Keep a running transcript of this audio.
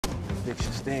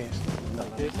addiction stance.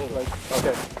 Like this? Like,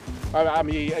 okay. I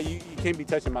mean, you can't be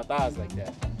touching my thighs like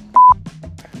that.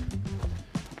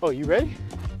 Oh, you ready?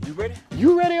 You ready?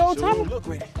 You ready, old Sure timer? look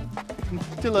ready.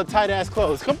 Still little tight ass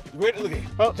clothes. Come. You ready? Look at it.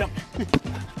 Oh. Jump.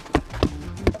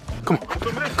 Come on.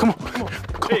 Come on. Come on.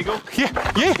 There you go.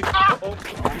 Yeah. Yeah.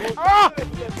 Ah.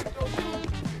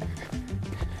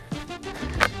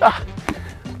 Ah.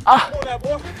 Ah. Come on now,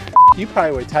 boy. You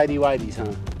probably wear tighty whities,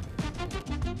 huh?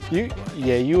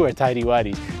 You wear tighty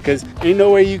whities. Cause ain't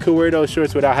no way you could wear those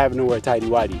shorts without having to wear tighty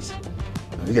whities.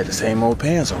 We got the same old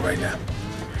pants on right now.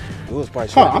 It was probably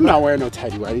Come on, I'm not wearing no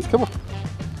tighty whities. Come on.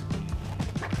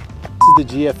 This is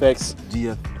the GFX.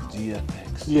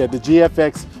 GFX. Yeah, the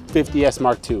GFX 50S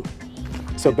Mark II.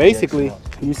 So basically,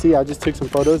 you see, I just took some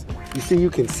photos. You see, you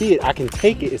can see it. I can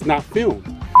take it. It's not filmed.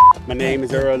 My name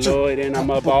is Earl Lloyd and I'm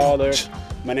a baller.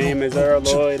 My name is Earl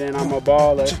Lloyd and I'm a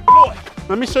baller. Lloyd,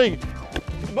 Let me show you.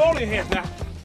 bowling hands now.